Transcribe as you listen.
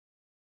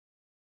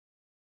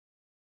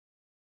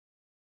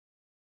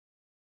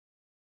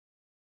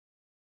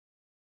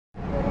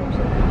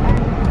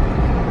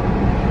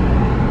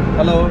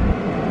Hello,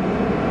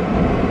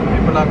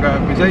 இப்போ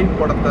நாங்கள் விஜய்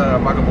படத்தை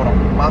பார்க்க போகிறோம்.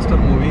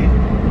 மாஸ்டர் மூவி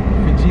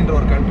ஃபிஜின்ற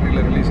ஒரு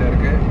கண்ட்ரியில் ரிலீஸ்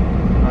ஆகிருக்கு.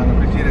 நாங்கள்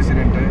ஃபிஜி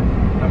ரெசிடென்ட்டு,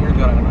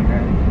 தமிழ்காரங்க.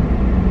 நாங்கள்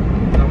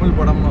தமிழ்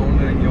படம்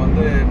ஒன்று இங்கே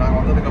வந்து நாங்கள்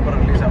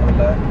வந்ததுக்கப்புறம் ரிலீஸ்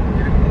ஆனதில்லை.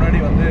 இதுக்கு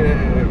முன்னாடி வந்து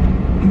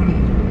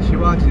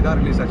சிவாஜி தான்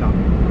ரிலீஸ் ஆச்சான்,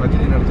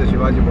 ரஜினி நடித்த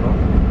சிவாஜி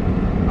படம்.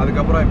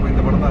 அதுக்கப்புறம் இப்போ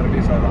இந்த படம் தான்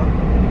ரிலீஸ் ஆகலாம்.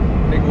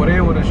 இன்றைக்கி ஒரே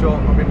ஒரு ஷோ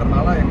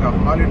அப்படின்றனால எங்கள்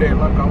ஹாலிடே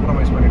எல்லாம்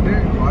காம்ப்ரமைஸ் பண்ணிவிட்டு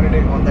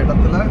ஹாலிடே வந்த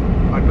இடத்துல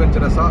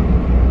அட்வென்ச்சரஸாக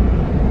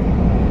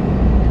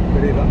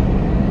தெரியுதா,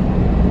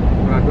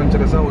 ஒரு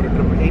அட்வென்ச்சரஸாக ஒரு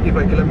ட்ரிப்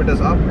 85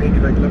 கிலோமீட்டர்ஸ் அப்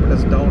 85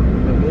 கிலோமீட்டர்ஸ் டவுன்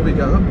இந்த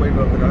மூவிக்காக போயிட்டு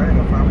வரதுக்காக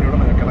எங்கள் ஃபேமிலியோட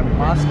நாங்கள் கிளம்பி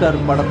மாஸ்டர்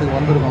படத்துக்கு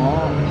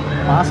வந்திருக்கோம்.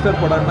 மாஸ்டர்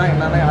படம்னா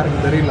என்னென்னா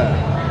யாருக்கும் தெரியல.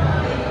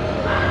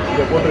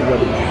 இங்கே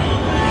போட்டிருக்கு,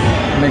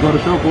 இன்றைக்கி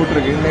ஒரு ஷோ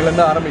போட்டிருக்கு.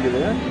 இன்னையிலேருந்து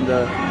ஆரம்பிக்குது. இந்த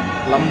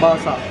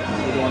லம்பாசா,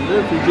 இது வந்து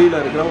ஃபிஜியில்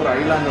இருக்கிற ஒரு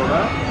ஐலாண்டோட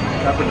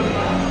கேபிட்டல்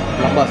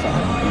லம்பாசா.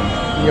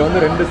 இங்கே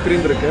வந்து 2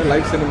 ஸ்க்ரீன் இருக்குது,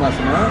 லைவ்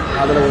சினிமாஸ்னு.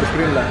 அதில் ஒரு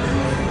ஸ்க்ரீனில்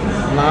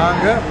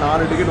நாங்கள்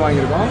 4 டிக்கெட்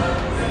வாங்கியிருக்கோம்.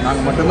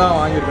 நாங்கள் மட்டும்தான்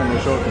வாங்கியிருக்கோம் இந்த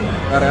ஷோக்கு.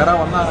 வேறு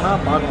யாராவது வந்தாங்கன்னா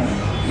பார்க்கணும்.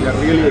 We are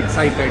really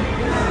excited.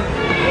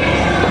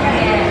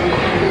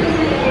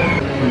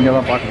 இங்கே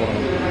தான் பார்க்க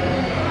போகிறோம்.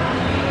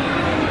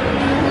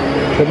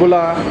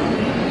 Chebula,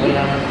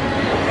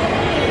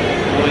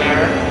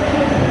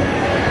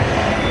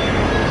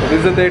 this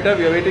is the theater.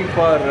 We are waiting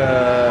for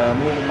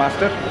movie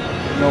master.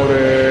 இன்னும் ஒரு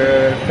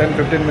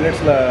 10-15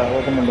 மினிட்ஸில்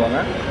ஓப்பன் பண்ணுவாங்க.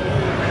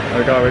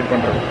 அதுக்காக வெயிட்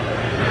பண்ணுறோம்.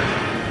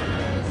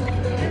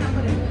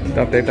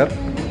 இந்த theatre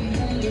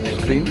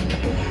screen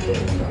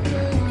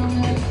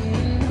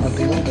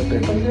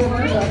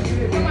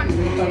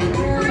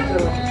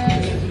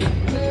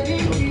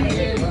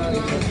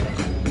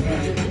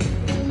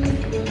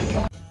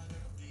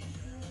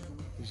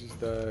This is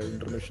the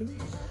intermission.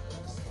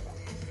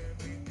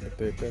 The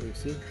theater, you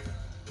see.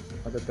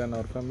 Other than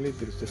our family,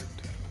 there is just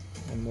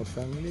one more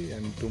family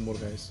and 2 more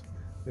guys.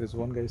 There is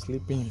one guy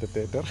sleeping in the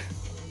theater.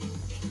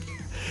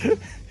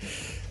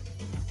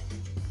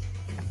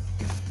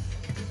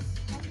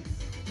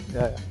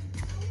 Yeah.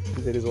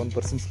 There is one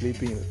person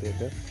sleeping in the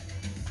theater.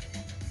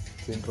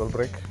 It's interval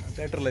break.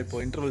 தேட்டரில் இப்போ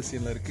interval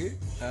சீனில் இருக்குது.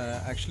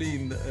 Actually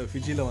இந்த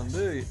ஃபிஜியில்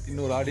வந்து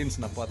இன்னொரு audience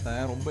நான்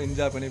பார்த்தேன். ரொம்ப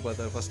என்ஜாய் பண்ணி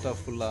பார்த்தேன். ஃபர்ஸ்ட்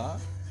ஆஃப் ஃபுல்லாக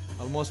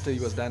ஆல்மோஸ்ட் ஹி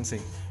வாஸ்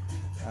டான்சிங்.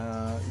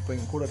 இப்போ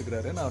எங்கள் கூட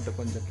இருக்கிறாரு. நான் அவர்கிட்ட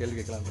கொஞ்சம் கேள்வி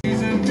கேட்கலாம்.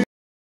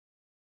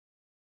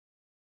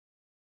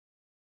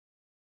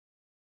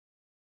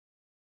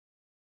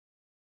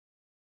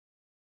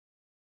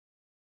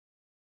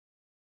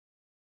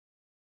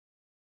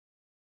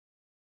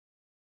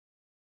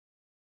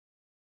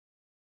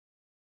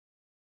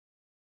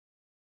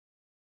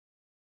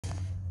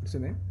 What's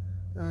your name?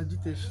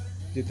 Jitesh.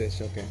 Jitesh,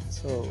 okay.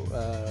 So,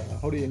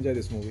 how do you enjoy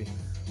this movie?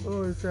 Oh,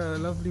 it's a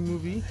lovely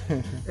movie.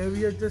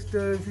 We are just,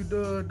 if you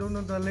don't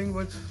know the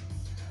language,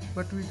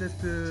 but we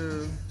just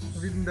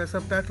reading the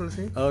subtitles.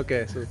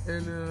 Okay, so.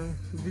 And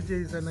Vijay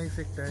is a nice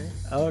actor.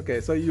 Okay,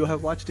 so you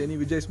have watched any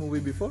Vijay's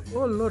movie before?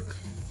 Oh, lot.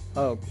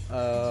 Oh,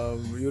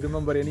 you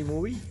remember any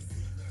movie?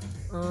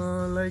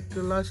 Like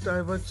last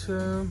I watched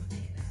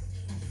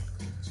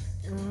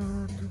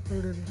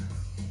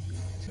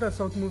the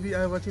South movie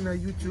I watch in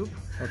YouTube.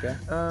 Okay.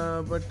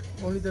 But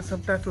only the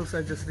subtitles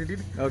I just read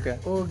it. Okay.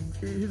 Oh,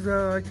 he's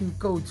I think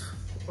coach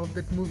of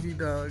that movie,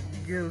 the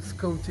girls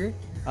coach.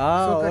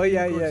 Oh,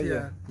 yeah, coach, yeah,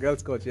 yeah.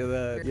 Girls Coach. Yeah,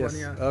 yes. One,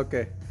 yeah.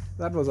 Okay.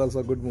 That was also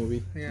a good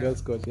movie. Yeah.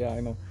 Girls Coach. Yeah,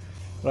 I know.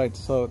 Right.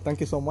 So thank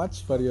you so much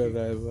for your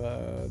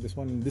this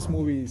one. This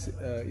movie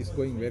is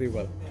going very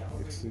well.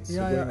 It's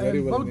going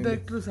very well. Both the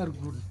actors are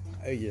good.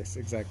 Yes,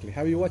 exactly.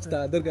 Have you watched the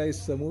other guy's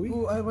movie?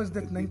 Oh, I watched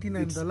that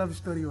 99, the love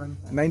story one.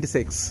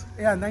 96.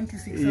 Yeah,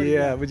 96. Sorry,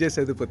 Yeah, Vijay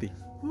Sethupathi.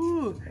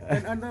 Ooh,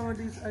 and another one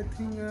is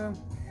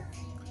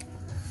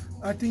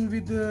I think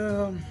with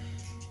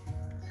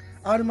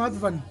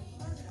Armadvan.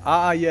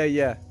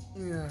 Yeah.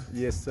 Yeah.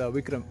 Yes,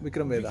 Vikram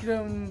Veda.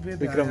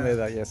 Vikram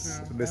Veda, yes.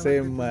 Yeah, The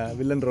same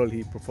villain role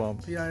he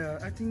performed.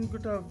 Yeah. I think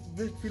got a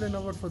best villain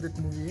award for that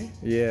movie.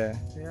 Yeah.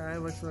 Yeah, I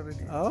watched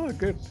already. Oh,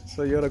 good. So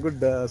you're a good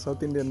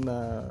South Indian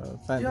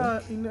fan. Yeah,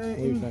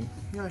 movie fan.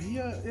 Yeah,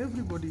 here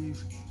everybody is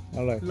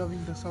All right.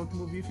 loving the South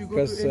movie. If you go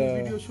to any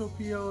video shop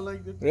here or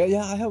like that.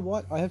 Yeah,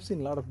 I have seen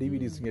a lot of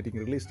DVDs getting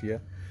released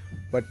here,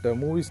 but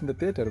movies in the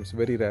theater is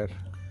very rare.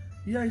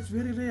 Yeah, it's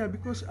very rare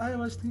because I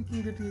was thinking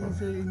that he is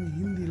in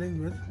Hindi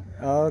language.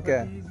 Okay.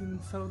 But he is in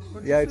South.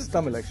 But Yeah, it's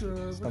Tamil actually.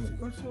 It's Tamil.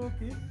 Also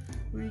okay.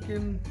 We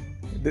can.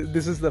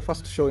 This is the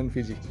first show in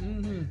Fiji.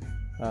 Mm-hmm.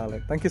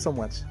 Thank you so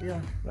much. Yeah.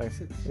 Right.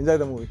 Enjoy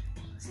the movie.